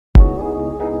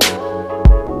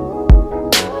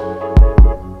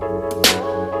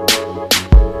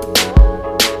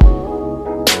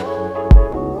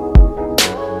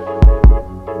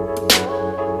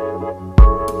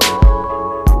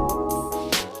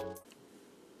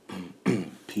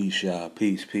Peace, y'all.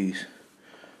 Peace.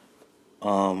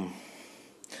 I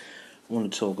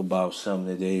want to talk about something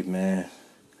today, man,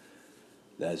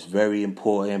 that's very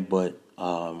important, but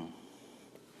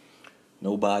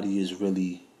nobody is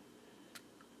really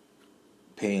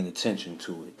paying attention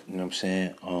to it. You know what I'm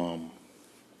saying?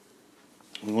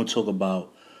 We're going to talk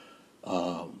about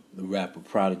the rapper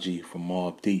Prodigy from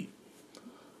Mobb.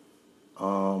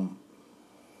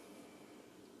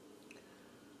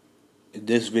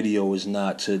 This video is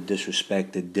not to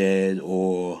disrespect the dead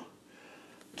or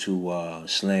to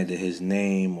slander his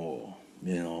name or,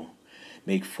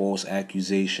 make false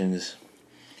accusations.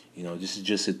 This is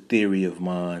just a theory of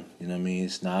mine. You know what I mean?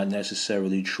 It's not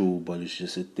necessarily true, but it's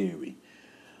just a theory.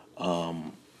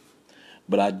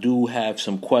 But I do have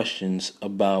some questions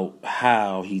about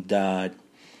how he died.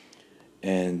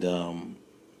 And,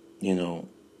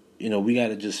 we got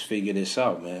to just figure this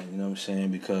out, man. You know what I'm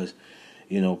saying? Because,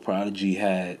 Prodigy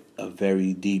had a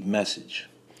very deep message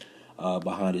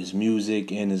behind his music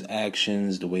and his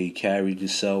actions, the way he carried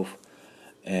himself.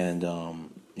 And,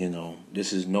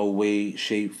 this is no way,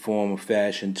 shape, form, or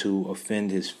fashion to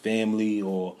offend his family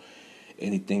or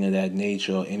anything of that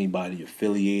nature, or anybody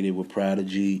affiliated with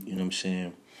Prodigy. You know what I'm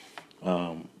saying?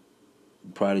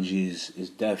 Prodigy is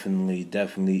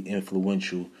definitely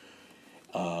influential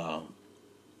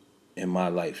in my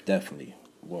life, definitely.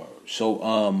 Word.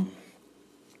 So,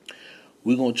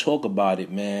 we're going to talk about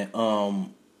it, man.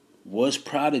 Was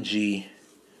Prodigy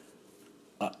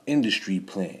an industry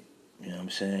plant? You know what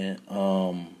I'm saying?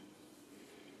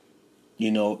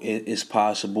 It's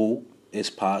possible. It's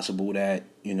possible that,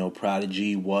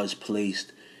 Prodigy was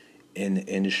placed in the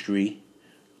industry.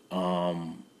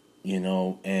 Same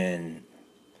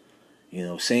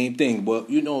thing. But,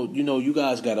 you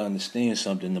guys got to understand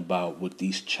something about with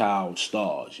these child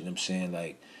stars. You know what I'm saying?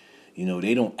 Like,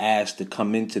 they don't ask to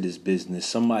come into this business.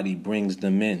 Somebody brings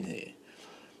them in here.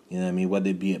 You know what I mean? Whether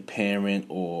it be a parent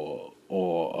or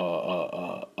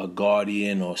a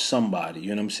guardian or somebody. You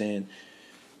know what I'm saying?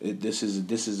 This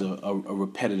is a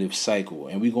repetitive cycle,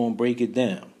 and we're gonna break it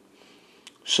down.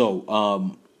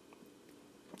 So,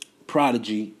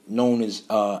 Prodigy, known as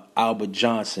Albert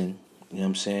Johnson. You know what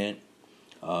I'm saying?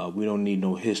 We don't need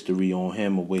no history on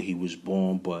him or where he was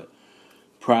born, but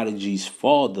Prodigy's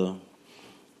father,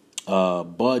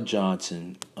 Bud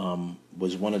Johnson,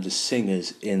 was one of the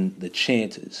singers in the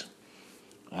Chanters.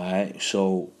 Alright,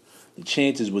 so the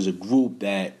Chanters was a group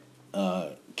that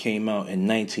came out in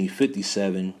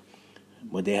 1957,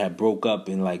 but they had broke up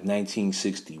in like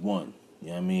 1961. You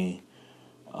know what I mean?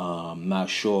 I'm not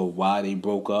sure why they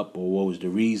broke up or what was the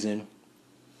reason,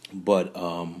 but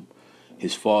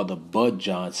his father, Bud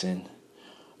Johnson,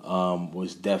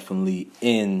 was definitely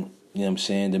in,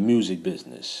 the music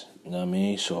business. You know what I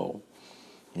mean? So,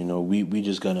 we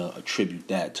just gonna attribute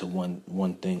that to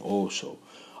one thing also.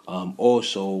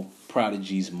 Also,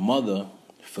 Prodigy's mother,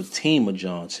 Fatima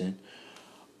Johnson,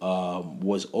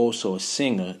 was also a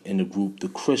singer in the group The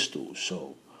Crystals.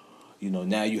 So,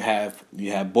 now you have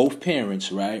both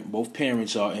parents, right? Both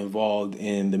parents are involved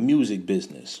in the music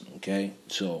business. Okay,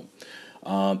 so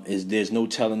there's no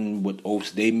telling what oaths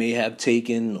they may have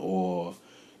taken, or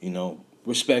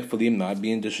respectfully, I'm not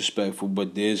being disrespectful,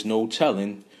 but there's no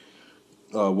telling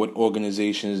what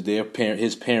organizations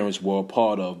his parents were a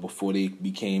part of before they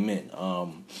became in.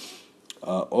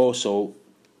 Also,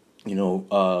 and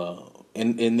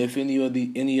if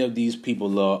any of these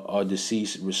people are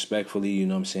deceased, respectfully, you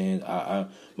know what I'm saying, I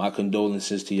my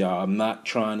condolences to y'all. I'm not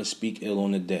trying to speak ill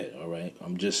on the dead. All right,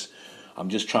 I'm just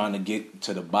trying to get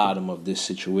to the bottom of this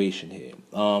situation here.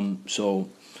 So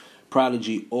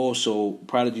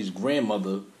Prodigy's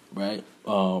grandmother, right,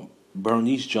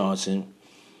 Bernice Johnson,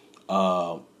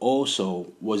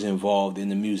 also was involved in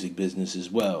the music business as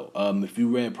well. If you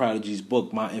read Prodigy's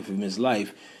book, My Infamous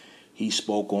Life, he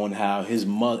spoke on how his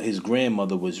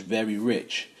grandmother was very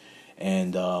rich,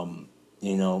 and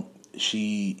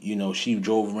she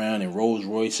drove around in Rolls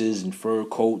Royces and fur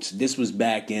coats. This was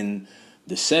back in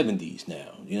the 70s.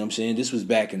 Now, you know what I'm saying? This was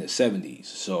back in the 70s.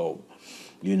 So,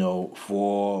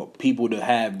 for people to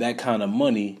have that kind of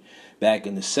money back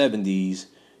in the 70s,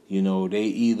 they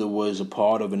either was a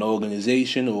part of an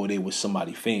organization or they was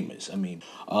somebody famous. I mean,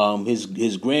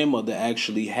 his grandmother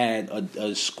actually had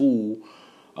a school,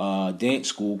 dance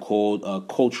school called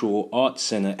Cultural Arts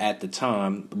Center at the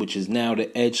time, which is now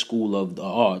the Edge School of the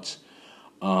Arts.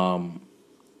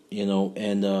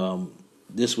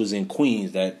 This was in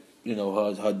Queens that,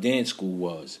 her dance school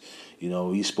was.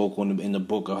 He spoke in the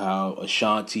book of how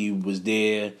Ashanti was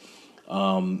there.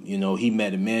 He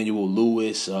met Emmanuel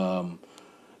Lewis, all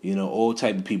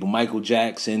type of people. Michael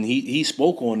Jackson. He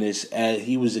spoke on this as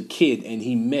he was a kid, and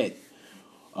he met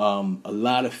a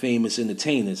lot of famous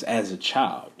entertainers as a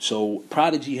child. So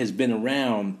Prodigy has been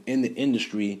around in the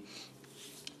industry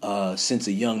since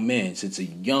a young man, since a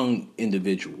young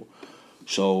individual.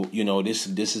 So, this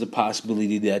is a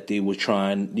possibility that they were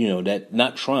trying, that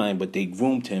not trying, but they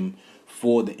groomed him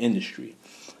for the industry.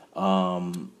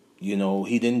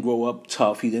 He didn't grow up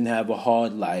tough. He didn't have a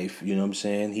hard life. You know what I'm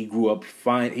saying? He grew up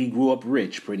fine. He grew up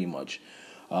rich, pretty much.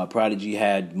 Prodigy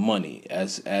had money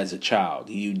as a child.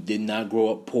 He did not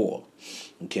grow up poor.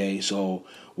 Okay, so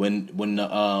when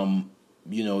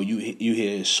you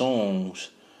hear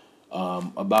songs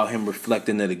about him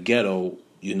reflecting of the ghetto,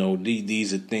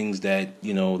 these are things that,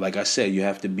 like I said, you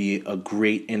have to be a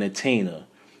great entertainer.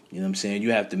 You know what I'm saying?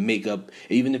 You have to make up,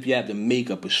 even if you have to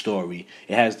make up a story,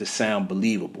 it has to sound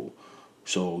believable.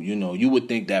 So, you would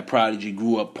think that Prodigy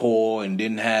grew up poor and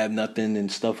didn't have nothing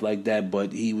and stuff like that,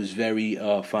 but he was very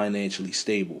financially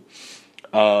stable.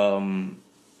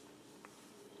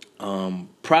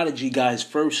 Prodigy got his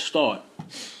first start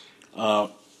on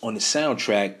the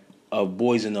soundtrack of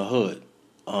Boys in the Hood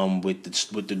with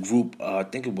the group, I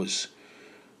think it was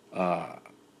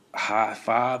High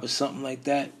Five or something like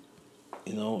that.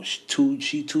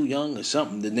 She Too Young or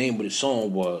something, the name of the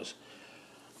song was.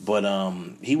 But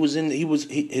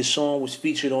his song was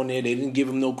featured on there. They didn't give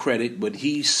him no credit, but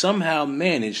he somehow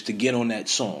managed to get on that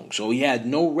song. So he had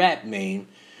no rap name.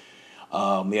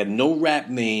 He had no rap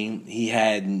name. He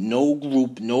had no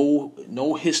group,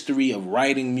 no history of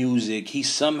writing music. He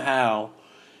somehow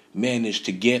managed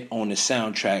to get on the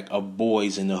soundtrack of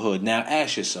Boys in the Hood. Now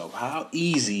ask yourself, how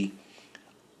easy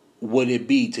would it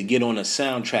be to get on a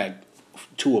soundtrack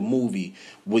to a movie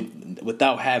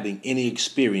without having any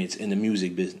experience in the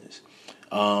music business?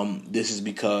 This is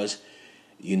because,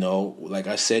 like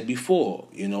I said before,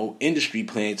 industry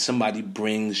plants, somebody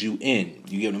brings you in.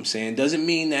 You get what I'm saying? Doesn't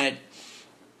mean that,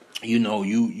 you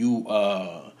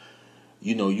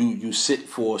sit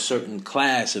for a certain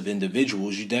class of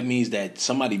individuals. That means that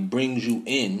somebody brings you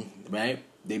in, right?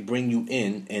 They bring you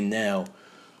in, and now,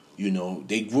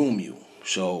 they groom you.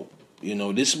 So,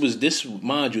 this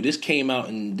came out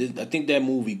I think that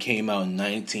movie came out in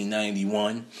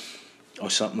 1991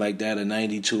 or something like that, or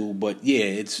 92. But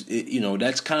yeah,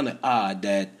 that's kind of odd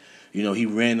that, he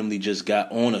randomly just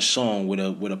got on a song with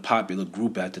a popular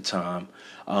group at the time.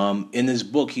 In his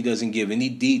book, he doesn't give any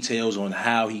details on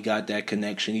how he got that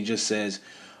connection. He just says,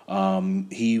 I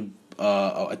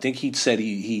think he said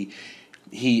he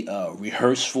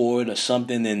rehearsed for it or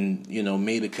something and,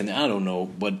 made a connect. I don't know,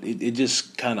 but it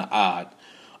just kind of odd.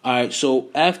 All right, so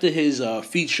after his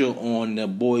feature on the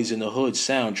Boys in the Hood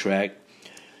soundtrack,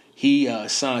 he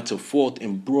signed to 4th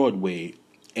and Broadway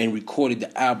and recorded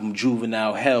the album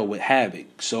Juvenile Hell with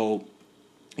Havoc. So,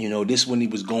 this when he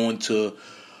was going to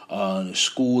the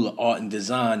School of Art and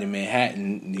Design in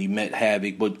Manhattan, he met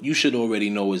Havoc, but you should already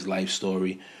know his life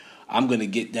story. I'm going to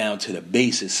get down to the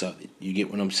basis of it. You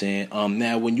get what I'm saying?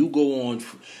 Now, when you go on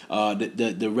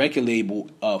the record label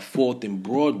 4th and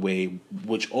Broadway,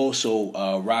 which also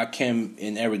Rakim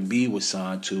and Eric B was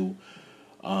signed to,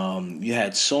 you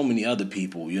had so many other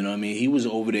people. You know what I mean? He was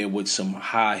over there with some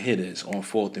high hitters on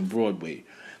 4th and Broadway.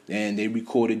 And they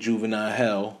recorded Juvenile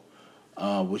Hell,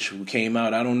 which came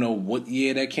out, I don't know what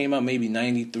year that came out, maybe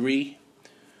 93.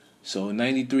 So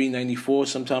 93, 94,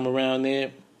 sometime around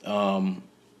there.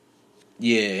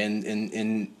 Yeah,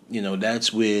 and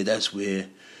that's where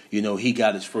he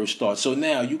got his first start. So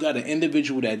now you got an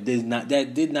individual that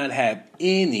did not have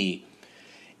any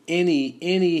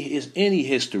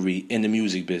history in the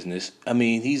music business. I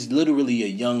mean, he's literally a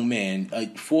young man,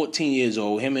 14 years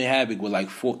old. Him and Havoc were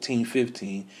like 14,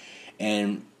 15,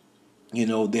 and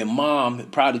their mom,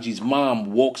 Prodigy's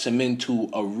mom, walks him into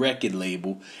a record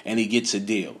label and he gets a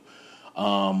deal.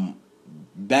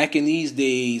 Back in these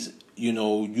days,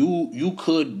 you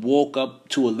could walk up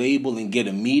to a label and get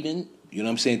a meeting. You know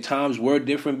what I'm saying? Times were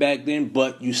different back then,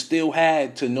 but you still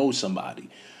had to know somebody.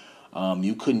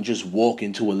 You couldn't just walk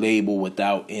into a label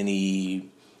without any,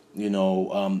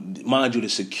 mind you, the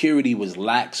security was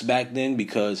lax back then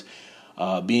because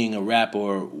being a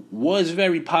rapper was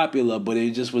very popular, but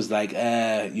it just was like,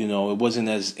 it wasn't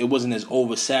as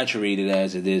oversaturated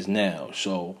as it is now.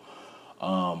 So,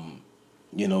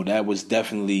 that was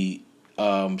definitely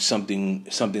something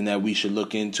that we should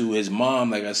look into. His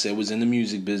mom, like I said, was in the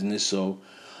music business, so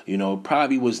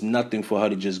probably was nothing for her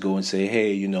to just go and say,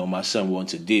 hey, my son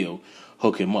wants a deal,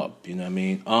 hook him up. You know what I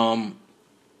mean?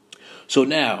 So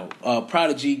now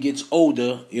Prodigy gets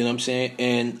older. You know what I'm saying?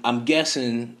 And I'm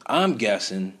guessing on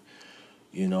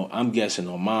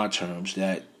my terms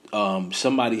that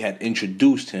somebody had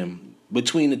introduced him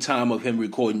between the time of him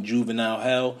recording Juvenile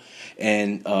Hell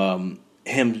and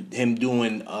him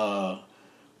doing what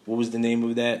was the name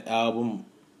of that album?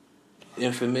 The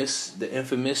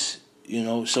Infamous.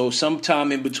 So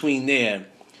sometime in between there,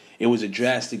 it was a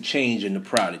drastic change in the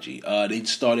Prodigy. They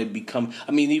started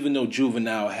even though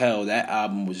Juvenile Hell, that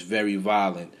album was very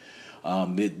violent.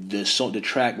 The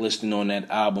track listing on that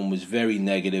album was very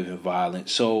negative and violent.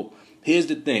 So here's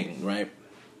the thing, right?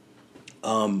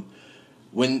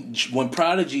 When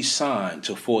Prodigy signed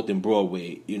to 4th and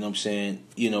Broadway, you know what I'm saying?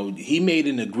 He made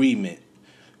an agreement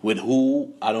with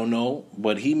who, I don't know,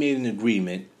 but he made an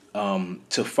agreement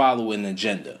to follow an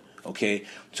agenda, okay?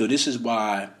 So this is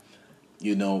why,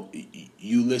 you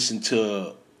listen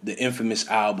to the Infamous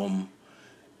album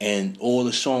and all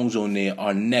the songs on there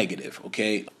are negative,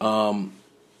 okay?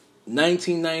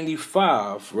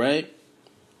 1995, right,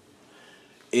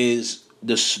 is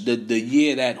the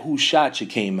year that Who Shot You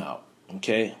came out,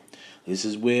 okay? This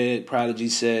is where Prodigy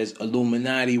says,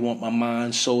 Illuminati want my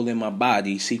mind, soul, and my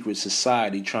body, secret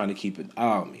society trying to keep an eye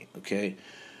on me, okay?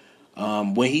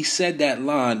 When he said that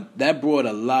line, that brought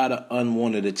a lot of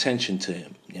unwanted attention to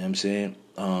him, you know what I'm saying?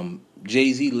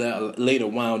 Jay-Z later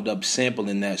wound up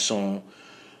sampling that song,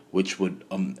 which would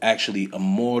actually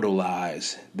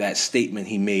immortalize that statement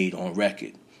he made on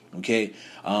record, okay?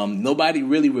 Nobody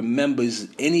really remembers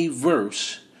any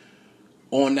verse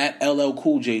on that LL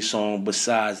Cool J song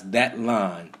besides that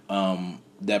line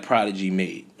that Prodigy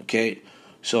made, okay?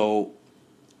 So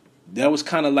that was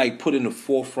kind of like putting the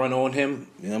forefront on him,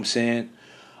 you know what I'm saying?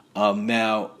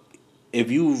 Now, if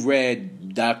you've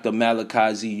read Dr.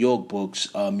 Malachi Z. York books,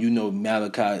 Dr.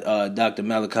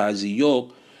 Malachi Z.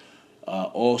 York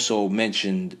also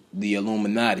mentioned the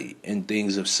Illuminati and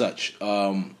things of such.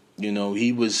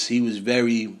 He was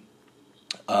very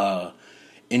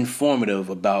informative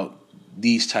about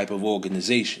these type of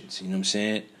organizations. You know what I'm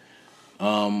saying?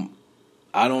 I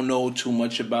don't know too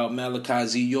much about Malachi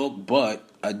Z. York, but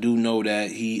I do know that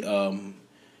he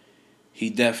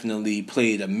definitely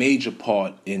played a major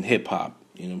part in hip hop.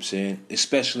 You know what I'm saying?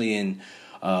 Especially in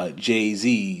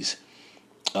Jay-Z's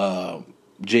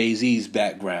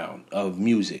background of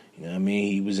music. You know what I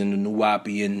mean? He was in the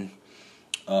Nuwapian,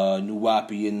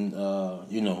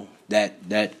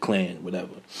 that clan,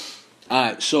 whatever. All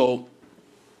right, so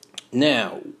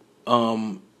now,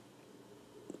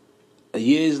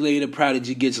 years later,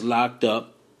 Prodigy gets locked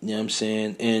up, you know what I'm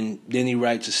saying? And then he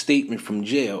writes a statement from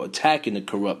jail attacking the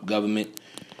corrupt government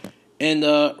and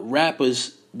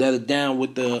rappers that are down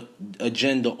with the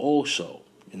agenda also,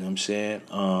 you know what I'm saying?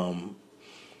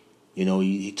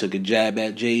 He took a jab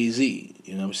at Jay-Z,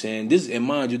 you know what I'm saying? And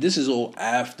mind you, this is all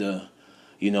after,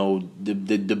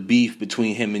 the beef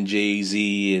between him and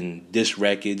Jay-Z and diss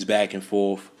records back and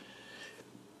forth.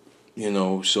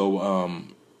 So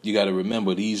you got to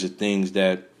remember these are things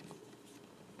that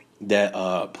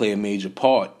play a major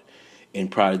part in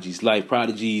Prodigy's life.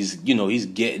 Prodigy's, he's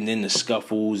getting into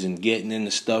scuffles and getting into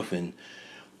stuff, and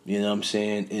you know what I'm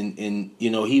saying, and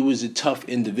he was a tough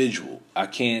individual. I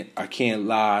can't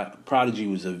lie. Prodigy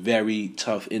was a very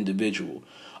tough individual.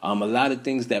 A lot of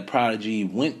things that Prodigy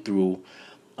went through,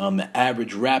 the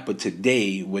average rapper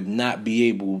today would not be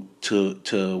able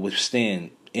to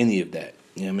withstand any of that.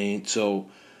 You know what I mean? So,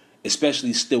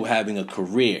 especially still having a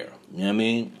career. You know what I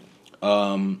mean?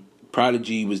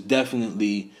 Prodigy was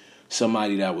definitely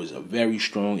somebody that was a very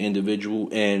strong individual.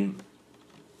 And,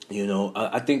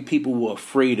 I think people were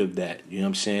afraid of that. You know what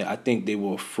I'm saying? I think they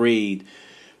were afraid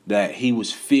that he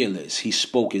was fearless. He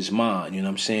spoke his mind. You know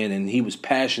what I'm saying? And he was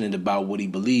passionate about what he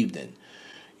believed in.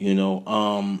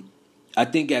 I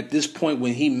think at this point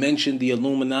when he mentioned the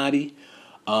Illuminati,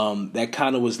 that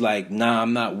kind of was like, nah,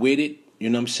 I'm not with it. You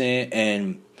know what I'm saying?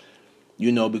 And,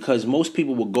 because most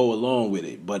people would go along with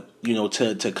it. But,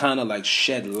 to kind of like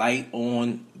shed light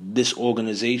on this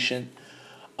organization,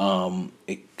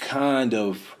 it kind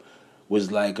of was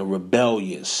like a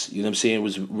rebellious, you know what I'm saying?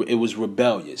 It was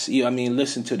rebellious. I mean,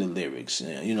 listen to the lyrics.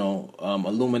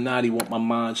 Illuminati want my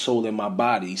mind, soul, and my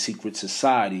body, secret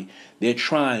society. They're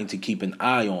trying to keep an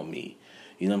eye on me.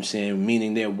 You know what I'm saying?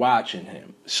 Meaning they're watching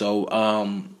him. So,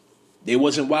 they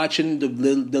wasn't watching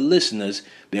the listeners,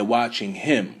 they're watching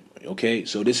him, okay?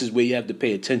 So this is where you have to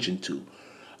pay attention to.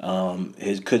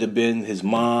 It could have been his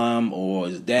mom or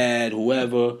his dad,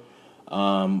 whoever,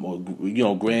 or,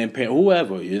 grandparent,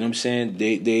 whoever, you know what I'm saying?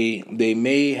 They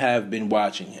may have been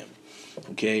watching him,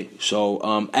 okay?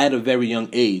 So, at a very young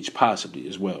age, possibly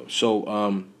as well.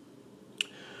 So,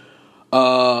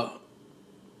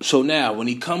 so now, when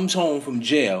he comes home from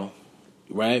jail,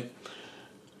 right?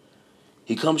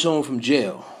 He comes home from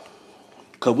jail,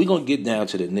 because we're going to get down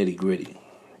to the nitty-gritty.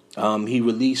 He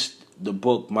released the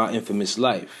book, My Infamous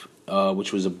Life,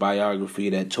 which was a biography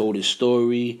that told his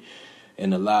story in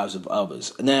the lives of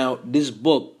others. Now, this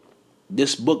book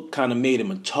kind of made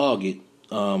him a target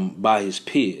by his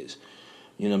peers.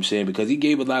 You know what I'm saying? Because he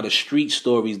gave a lot of street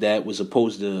stories that was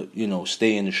supposed to,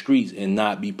 stay in the streets and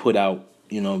not be put out,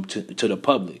 to the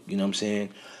public. You know what I'm saying?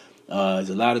 There's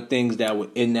a lot of things that were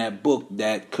in that book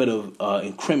that could have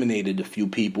incriminated a few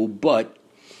people, but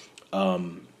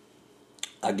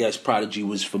I guess Prodigy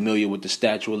was familiar with the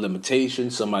statute of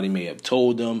limitations. Somebody may have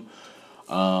told him,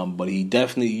 but he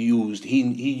definitely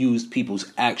used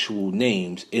people's actual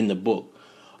names in the book.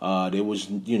 There was,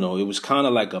 it was kind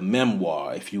of like a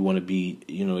memoir, if you want to be,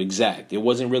 exact. It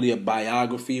wasn't really a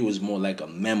biography. It was more like a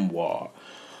memoir.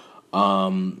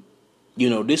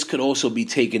 This could also be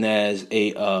taken as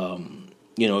a,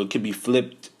 it could be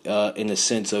flipped in the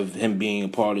sense of him being a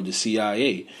part of the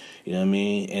CIA, you know what I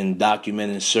mean, and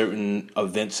documenting certain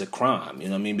events of crime, you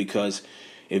know what I mean, because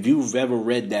if you've ever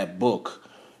read that book,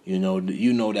 you know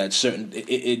that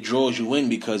it draws you in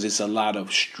because it's a lot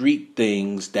of street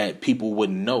things that people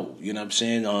wouldn't know, you know what I'm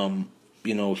saying?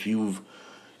 If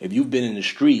you've been in the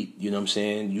street, you know what I'm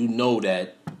saying, you know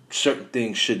that certain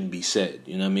things shouldn't be said,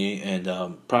 you know what I mean?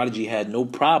 And Prodigy had no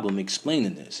problem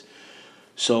explaining this.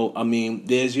 So I mean,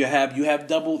 you have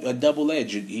a double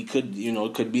edge. He could,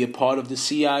 it could be a part of the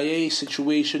CIA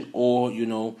situation, or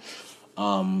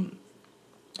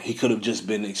he could have just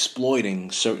been exploiting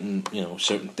certain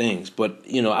things. But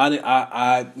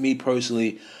me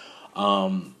personally,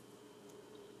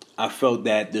 I felt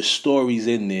that the stories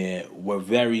in there were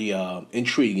very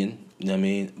intriguing. You know what I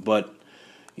mean? But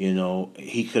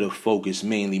he could have focused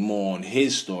mainly more on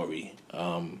his story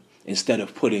instead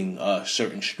of putting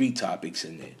certain street topics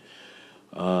in there.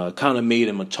 Kind of made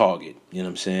him a target. You know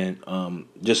what I'm saying?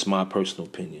 Just my personal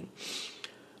opinion.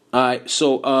 All right,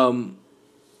 so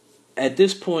at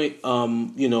this point,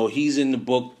 he's in the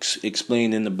books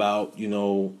explaining about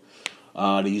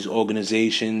these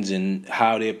organizations and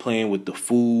how they're playing with the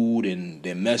food and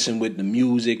they're messing with the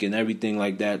music and everything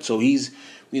like that. So he's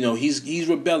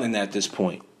rebelling at this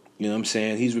point. You know what I'm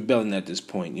saying? He's rebelling at this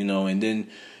point, and then,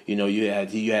 you had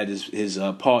his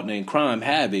partner in crime,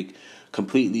 Havoc,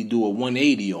 completely do a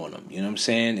 180 on him, you know what I'm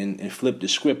saying? And flip the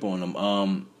script on him.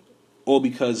 All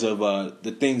because of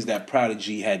the things that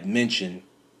Prodigy had mentioned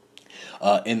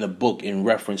in the book in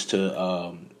reference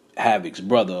to Havoc's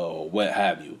brother or what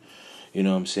have you. You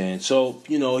know what I'm saying? So,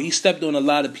 he stepped on a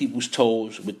lot of people's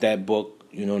toes with that book.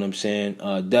 You know what I'm saying?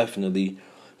 Definitely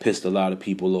pissed a lot of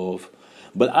people off.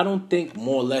 But I don't think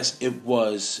more or less it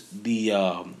was the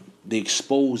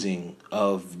exposing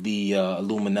of the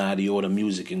Illuminati or the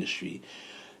music industry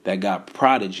that got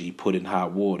Prodigy put in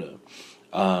hot water.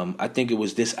 I think it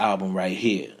was this album right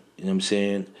here. You know what I'm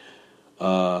saying?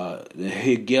 The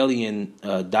Hegelian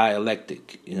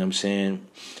dialectic. You know what I'm saying?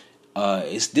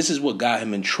 This is what got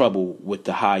him in trouble with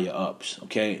the higher ups.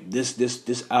 Okay,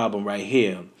 this album right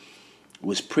here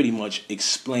was pretty much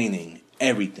explaining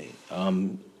everything.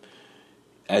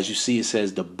 As you see, it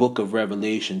says the Book of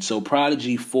Revelation. So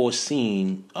Prodigy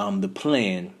foreseen the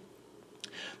plan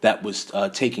that was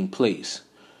taking place,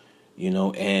 and you know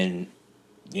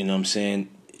what I'm saying.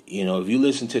 If you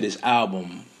listen to this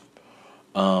album,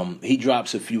 he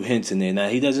drops a few hints in there. Now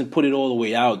he doesn't put it all the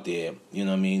way out there. You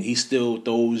know what I mean? He still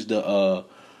throws the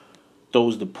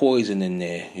poison in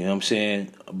there. You know what I'm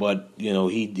saying? But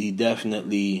he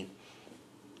definitely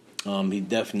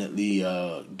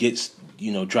gets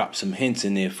drop some hints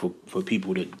in there for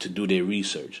people to do their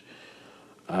research.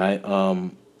 All right.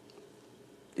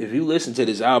 If you listen to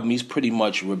this album, he's pretty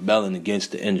much rebelling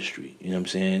against the industry. You know what I'm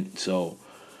saying? So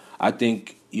I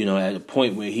think at a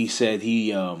point where he said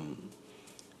he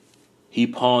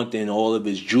pawned in all of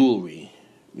his jewelry.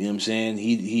 You know what I'm saying?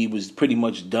 He was pretty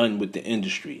much done with the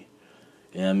industry.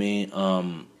 You know what I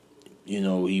mean?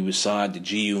 He was signed to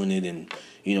G Unit and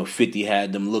 50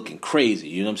 had them looking crazy.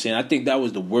 You know what I'm saying? I think that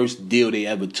was the worst deal they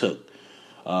ever took.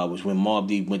 Was when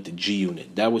Mobb went to G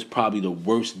Unit. That was probably the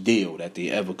worst deal that they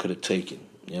ever could have taken.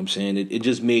 You know what I'm saying? It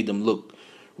just made them look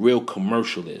real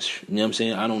commercialish. You know what I'm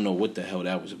saying? I don't know what the hell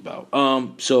that was about.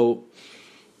 So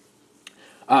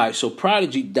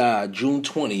Prodigy died June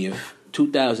 20th,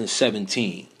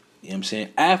 2017. You know what I'm saying?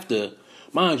 After,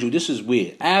 mind you, this is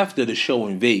weird. After the show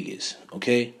in Vegas,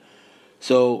 okay?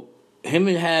 So him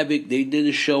and Havoc, they did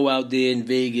a show out there in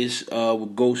Vegas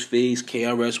with Ghostface,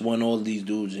 KRS-One, all of these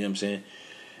dudes, you know what I'm saying?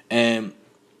 And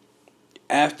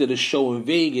after the show in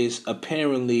Vegas,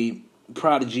 apparently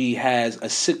Prodigy has a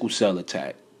sickle cell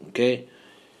attack, okay?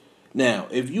 Now,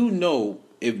 if you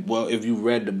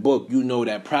read the book, you know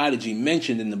that Prodigy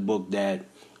mentioned in the book that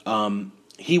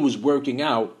he was working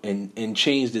out and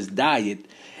changed his diet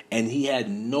and he had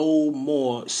no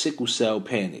more sickle cell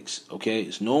panics. Okay,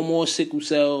 it's no more sickle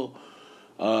cell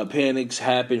panics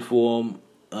happened for him.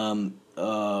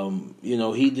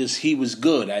 He was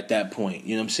good at that point.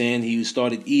 You know what I'm saying? He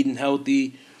started eating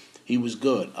healthy. He was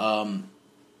good. I'm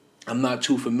not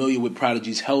too familiar with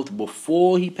Prodigy's health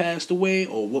before he passed away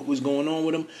or what was going on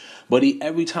with him, but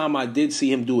every time I did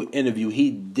see him do an interview,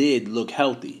 he did look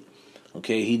healthy.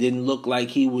 Okay, he didn't look like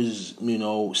he was,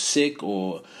 sick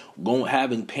or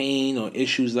having pain or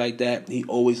issues like that. He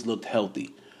always looked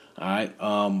healthy. All right.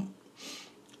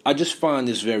 I just find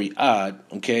this very odd.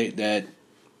 Okay, that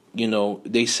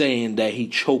they saying that he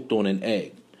choked on an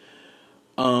egg.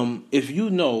 If you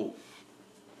know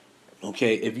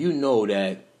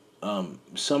that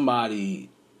somebody,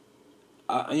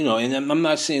 and I'm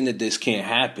not saying that this can't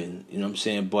happen. You know what I'm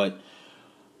saying, but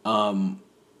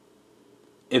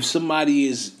if somebody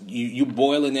is you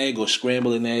boil an egg or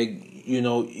scramble an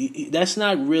egg, that's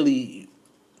not really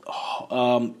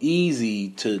easy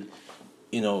to,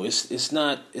 it's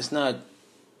not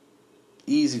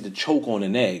easy to choke on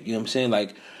an egg. You know what I'm saying?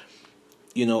 Like,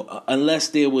 unless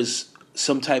there was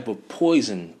some type of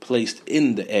poison placed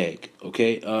in the egg.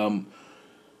 Okay.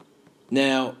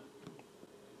 Now,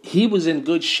 he was in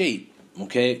good shape.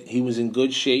 Okay, he was in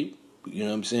good shape. You know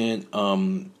what I'm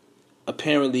saying?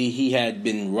 Apparently, he had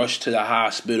been rushed to the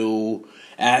hospital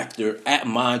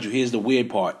mind you, here's the weird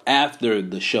part, after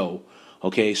the show.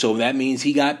 Okay, so that means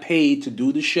he got paid to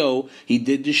do the show. He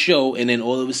did the show, and then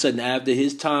all of a sudden, after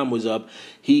his time was up,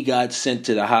 he got sent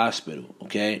to the hospital.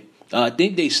 Okay, I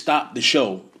think they stopped the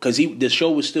show because the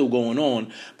show was still going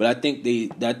on, but I think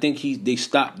they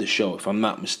stopped the show, if I'm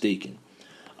not mistaken.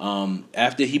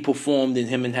 After he performed and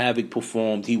him and Havoc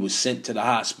performed, he was sent to the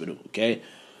hospital. Okay.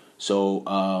 So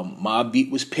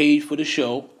Mobb was paid for the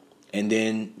show, and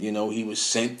then he was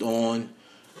sent on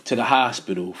to the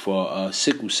hospital for a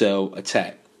sickle cell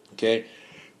attack. Okay,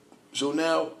 so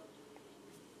now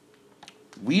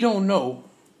we don't know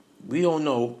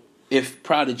if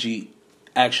Prodigy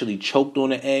actually choked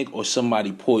on an egg or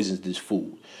somebody poisoned his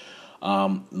food.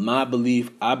 I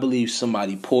believe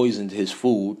somebody poisoned his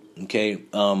food. Okay,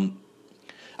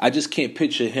 I just can't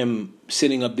picture him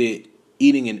sitting up there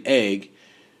eating an egg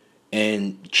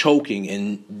and choking,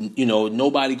 and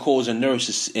nobody calls a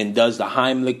nurse and does the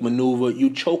Heimlich maneuver.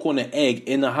 You choke on an egg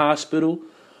in the hospital.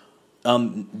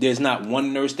 There's not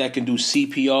one nurse that can do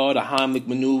CPR, the Heimlich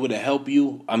maneuver, to help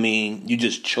you. I mean, you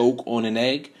just choke on an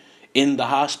egg in the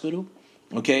hospital.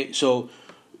 Okay, so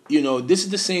this is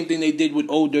the same thing they did with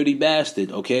Old Dirty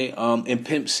Bastard. Okay, and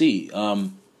Pimp C.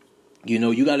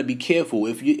 You got to be careful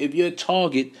if you're a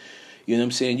target. You know what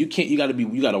I'm saying?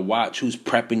 You gotta watch who's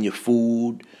prepping your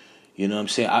food. You know what I'm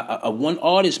saying? One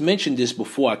artist mentioned this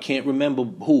before. I can't remember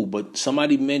who, but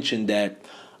somebody mentioned that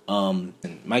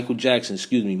Michael Jackson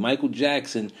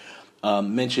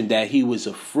mentioned that he was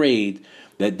afraid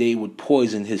that they would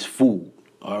poison his food.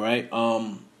 All right.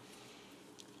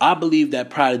 I believe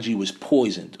that Prodigy was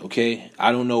poisoned. Okay.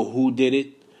 I don't know who did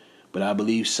it, but I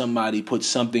believe somebody put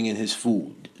something in his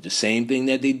food. The same thing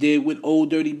that they did with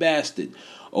Old Dirty Bastard.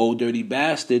 Old Dirty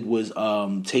Bastard was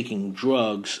taking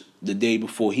drugs the day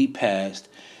before he passed,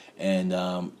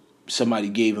 and somebody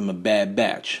gave him a bad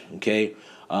batch. Okay,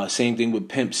 same thing with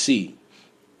Pimp C.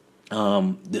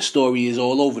 The story is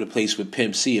all over the place with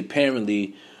Pimp C.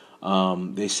 Apparently,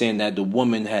 they're saying that the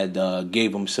woman had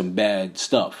gave him some bad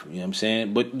stuff. You know what I'm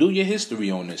saying? But do your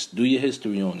history on this. Do your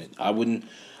history on it. I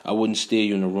wouldn't steer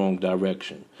you in the wrong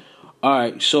direction. All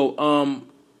right, so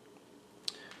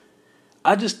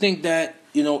I just think that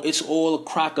it's all a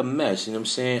crock of mess, you know what I'm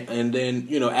saying? And then,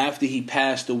 after he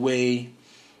passed away,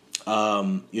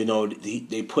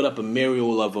 they put up a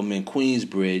mural of him in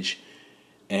Queensbridge,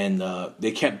 and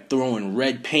they kept throwing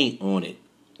red paint on it.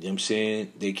 You know what I'm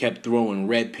saying? They kept throwing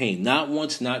red paint. Not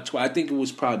once, not twice. I think it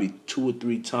was probably 2 or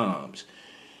 3 times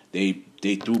they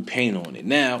threw paint on it.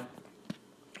 Now,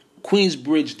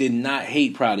 Queensbridge did not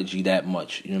hate Prodigy that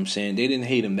much. You know what I'm saying? They didn't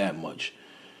hate him that much.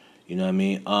 You know what I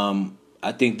mean?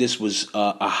 I think this was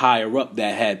a higher up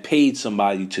that had paid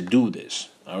somebody to do this.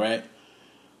 All right.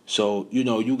 So,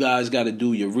 you guys got to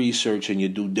do your research and your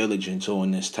due diligence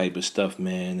on this type of stuff,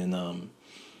 man. And,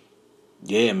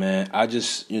 yeah, man, I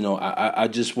just, I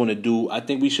just want to I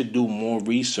think we should do more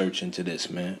research into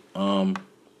this, man.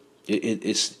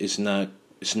 It's not,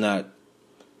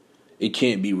 it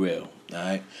can't be real. All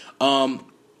right.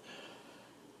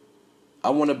 I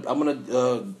want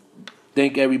to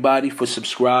thank everybody for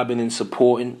subscribing and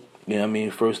supporting. You know what I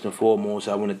mean? First and foremost,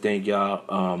 I want to thank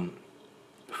y'all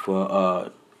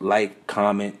for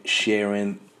comment,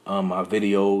 sharing my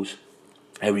videos.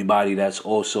 Everybody that's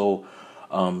also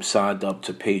signed up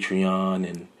to Patreon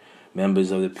and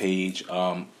members of the page.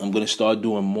 I'm gonna start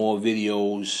doing more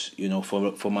videos,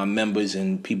 for my members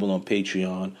and people on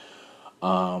Patreon.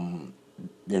 Gonna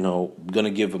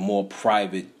give a more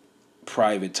private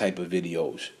type of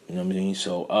videos. You know what I mean?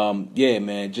 So, yeah,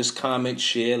 man, just comment,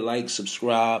 share, like,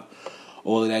 subscribe,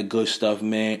 all of that good stuff,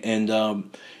 man. And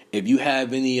if you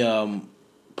have any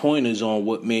pointers on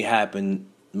what might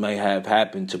have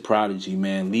happened to Prodigy,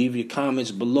 man, leave your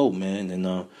comments below, man,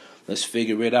 and let's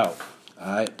figure it out.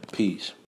 All right, peace.